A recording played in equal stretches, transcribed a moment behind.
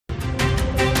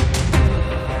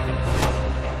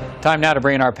Time now to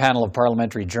bring in our panel of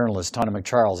parliamentary journalists. Tonda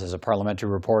MacCharles is a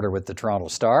parliamentary reporter with the Toronto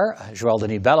Star.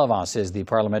 Joël-Denis Bellavance is the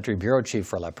parliamentary bureau chief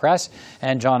for Presse.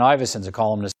 And John Ivison is a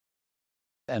columnist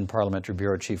and parliamentary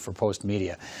bureau chief for Post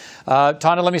Media.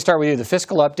 Tonda, let me start with you. The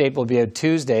fiscal update will be out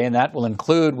Tuesday, and that will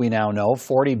include, we now know,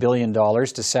 $40 billion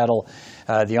to settle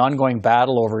the ongoing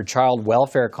battle over child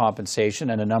welfare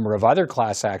compensation and a number of other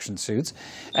class action suits,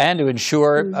 and to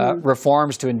ensure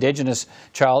reforms to Indigenous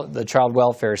the child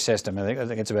welfare system. I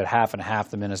think it's about half and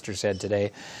half, the minister said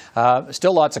today.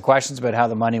 Still lots of questions about how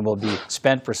the money will be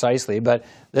spent precisely, but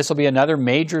this will be another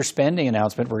major spending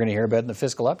announcement we're going to hear about in the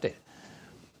fiscal update.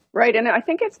 Right, and I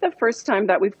think it's the first time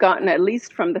that we've gotten, at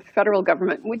least from the federal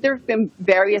government, there have been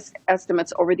various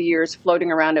estimates over the years floating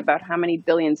around about how many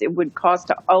billions it would cost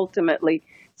to ultimately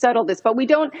settle this. But we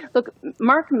don't, look,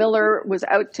 Mark Miller was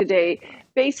out today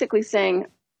basically saying,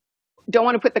 don't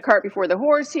want to put the cart before the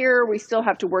horse here. We still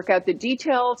have to work out the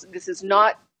details. This is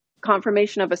not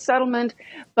confirmation of a settlement,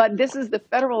 but this is the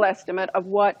federal estimate of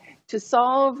what to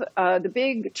solve the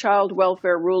big child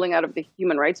welfare ruling out of the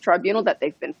Human Rights Tribunal that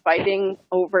they've been fighting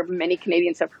over. Many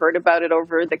Canadians have heard about it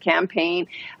over the campaign,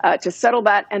 to settle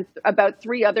that, and about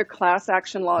 3 other class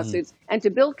action lawsuits, and to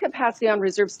build capacity on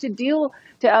reserves to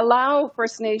allow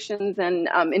First Nations and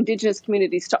Indigenous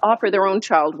communities to offer their own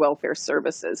child welfare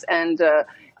services, and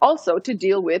also to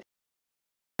deal with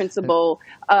principal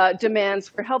demands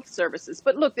for health services.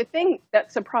 But look, the thing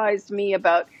that surprised me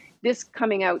about this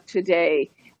coming out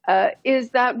today is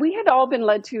that we had all been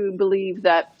led to believe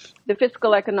that the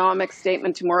fiscal economic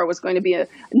statement tomorrow was going to be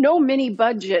no mini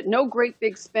budget, no great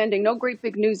big spending, no great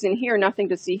big news in here, nothing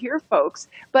to see here, folks.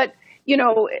 But you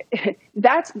know,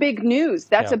 that's big news.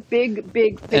 That's a big,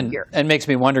 big figure. And makes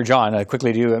me wonder, John,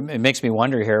 quickly to you, it makes me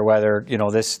wonder here whether, you know,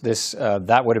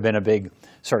 that would have been a big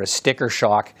sort of sticker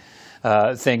shock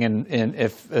thing, and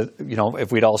if you know,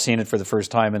 if we'd all seen it for the first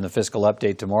time in the fiscal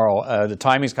update tomorrow. The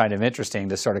timing's kind of interesting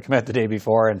to sort of come out the day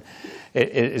before, and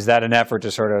is that an effort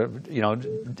to sort of, you know,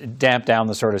 damp down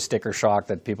the sort of sticker shock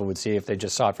that people would see if they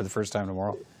just saw it for the first time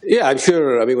tomorrow? Yeah, I'm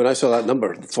sure. I mean, when I saw that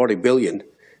number, 40 billion,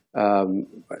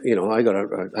 you know, I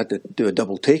had to do a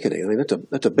double take on it. I mean,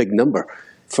 that's a big number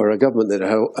for a government that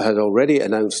had already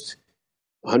announced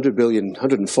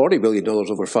 $140 billion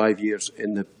over 5 years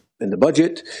in the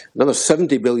budget, another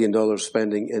 $70 billion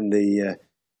spending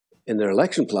in their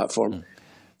election platform.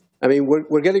 I mean,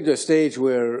 we're getting to a stage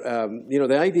where, you know,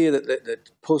 the idea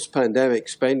that post-pandemic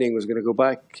spending was going to go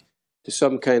back to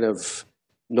some kind of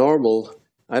normal,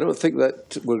 I don't think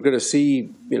that we're going to see,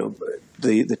 you know,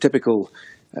 the typical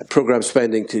program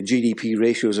spending to GDP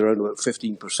ratios around about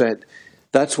 15%.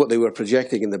 That's what they were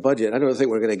projecting in the budget. I don't think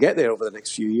we're going to get there over the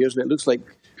next few years, and it looks like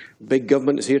big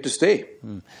government is here to stay.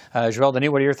 Joël-Denis,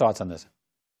 what are your thoughts on this?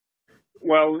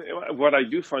 Well, what I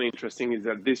do find interesting is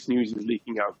that this news is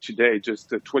leaking out today,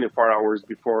 just 24 hours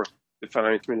before the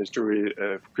Finance Minister,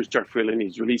 Chrystia Freeland,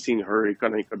 is releasing her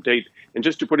economic update. And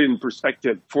just to put it in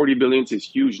perspective, 40 billion is a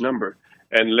huge number.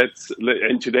 And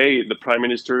today, the Prime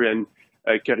Minister and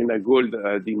Karina Gould,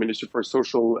 the Minister for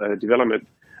Social Development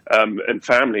and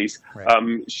Families, right.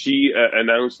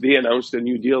 They announced a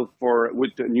new deal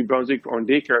with New Brunswick on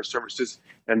daycare services,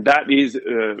 and that is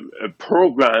a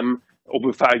program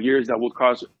over 5 years that will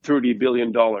cost $30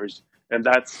 billion. And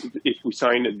that's if we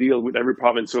sign a deal with every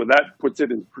province. So that puts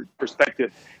it in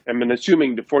perspective. And I'm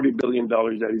assuming the $40 billion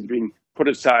that is being put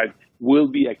aside will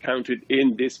be accounted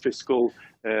in this fiscal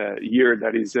year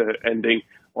that is ending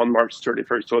on March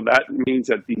 31st. So that means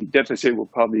that the deficit will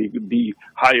probably be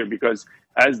higher because,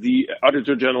 as the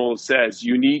Auditor General says,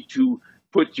 you need to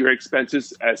put your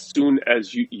expenses as soon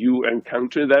as you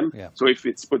encounter them. Yeah. So if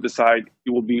it's put aside, it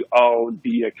will all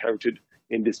be accounted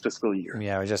in this fiscal year.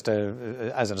 Yeah, just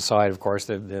as an aside, of course,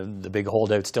 the big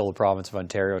holdout still the province of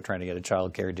Ontario trying to get a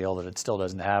child care deal that it still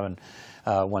doesn't have. And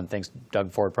one thinks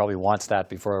Doug Ford probably wants that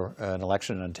before an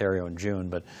election in Ontario in June.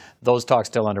 But those talks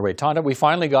still underway. Tonda, we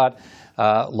finally got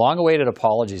long-awaited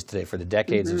apologies today for the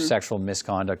decades of sexual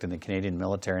misconduct in the Canadian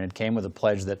military, and it came with a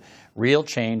pledge that real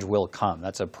change will come.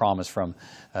 That's a promise from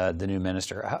the new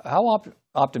minister. How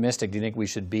optimistic do you think we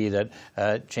should be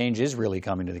that change is really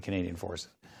coming to the Canadian forces?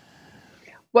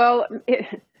 Well,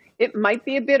 it might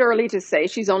be a bit early to say.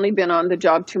 She's only been on the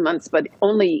job 2 months, but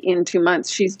only in 2 months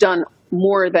she's done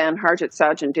more than Harjit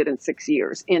Sajjan did in 6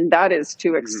 years, and that is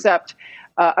to accept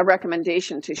a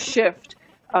recommendation to shift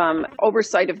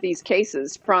oversight of these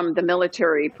cases from the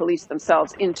military police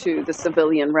themselves into the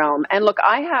civilian realm. And look,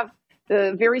 I have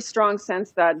the very strong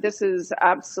sense that this is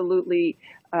absolutely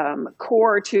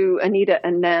core to Anita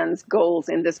Anand's goals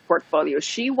in this portfolio.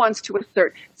 She wants to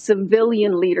assert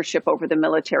civilian leadership over the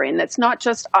military. And that's not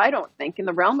just, I don't think, in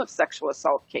the realm of sexual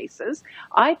assault cases.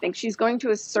 I think she's going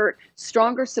to assert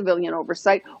stronger civilian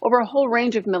oversight over a whole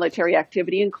range of military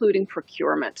activity, including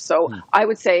procurement. So I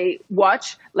would say,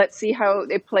 watch, let's see how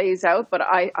it plays out. But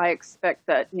I expect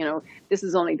that, this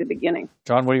is only the beginning.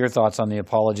 John, what are your thoughts on the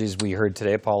apologies we heard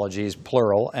today, apologies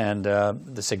plural, and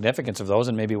the significance of those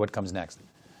and maybe what comes next?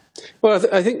 Well,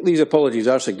 I think these apologies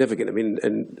are significant. I mean,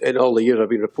 in all the years I've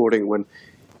been reporting,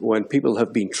 when people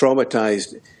have been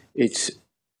traumatized, it's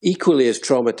equally as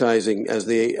traumatizing as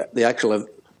the actual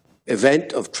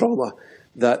event of trauma,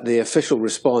 that the official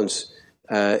response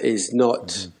is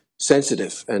not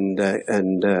sensitive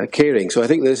and caring. So I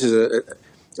think this is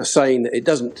a sign that it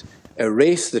doesn't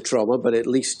erase the trauma, but at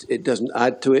least it doesn't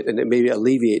add to it, and it maybe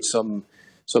alleviates some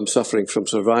suffering from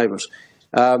survivors.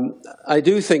 I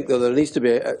do think, though, there needs to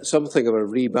be something of a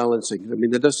rebalancing. I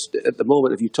mean, at the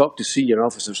moment, if you talk to senior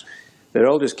officers, they're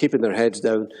all just keeping their heads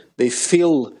down. They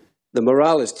feel the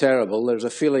morale is terrible. There's a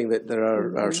feeling that there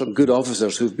are some good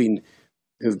officers who've been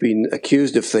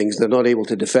accused of things. They're not able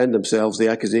to defend themselves. The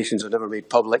accusations are never made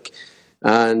public,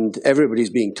 and everybody's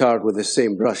being tarred with the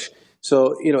same brush.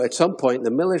 So, at some point,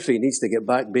 the military needs to get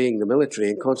back being the military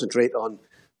and concentrate on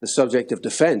the subject of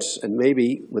defence, and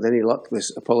maybe, with any luck,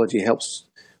 this apology helps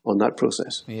on that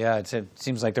process. Yeah, it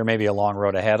seems like there may be a long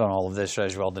road ahead on all of this,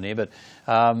 Joël-Denis, but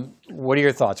what are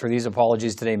your thoughts? Were these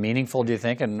apologies today meaningful, do you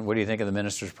think, and what do you think of the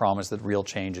Minister's promise that real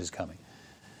change is coming?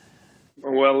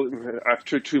 Well,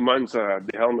 after 2 months at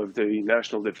the helm of the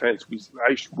national defence,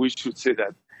 we should say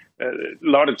that a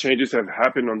lot of changes have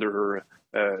happened under her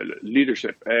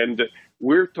leadership. And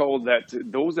we're told that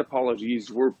those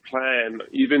apologies were planned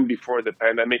even before the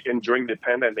pandemic and during the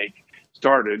pandemic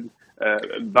started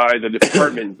by the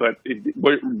department, but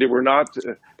they were not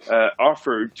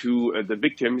offered to the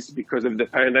victims because of the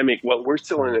pandemic. Well, we're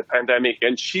still in a pandemic,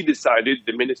 and she decided,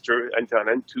 the Minister Anita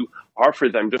Anand, to offer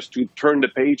them just to turn the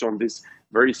page on this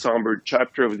very somber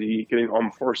chapter of the Canadian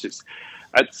Armed Forces.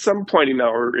 At some point in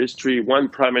our history, one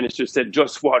Prime Minister said,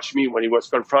 "Just watch me," when he was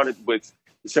confronted with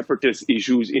separatist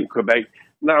issues in Quebec.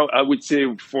 Now, I would say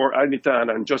for Anita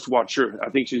Anand, just watch her. I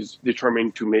think she's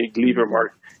determined to leave her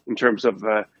mark in terms of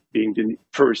being the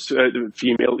first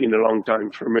female in a long time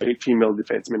from a female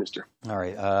defense minister. All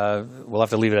right. We'll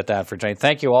have to leave it at that for tonight.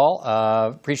 Thank you all.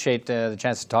 Appreciate the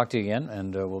chance to talk to you again,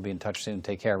 and we'll be in touch soon.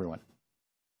 Take care, everyone.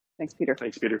 Thanks, Peter.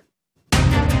 Thanks, Peter.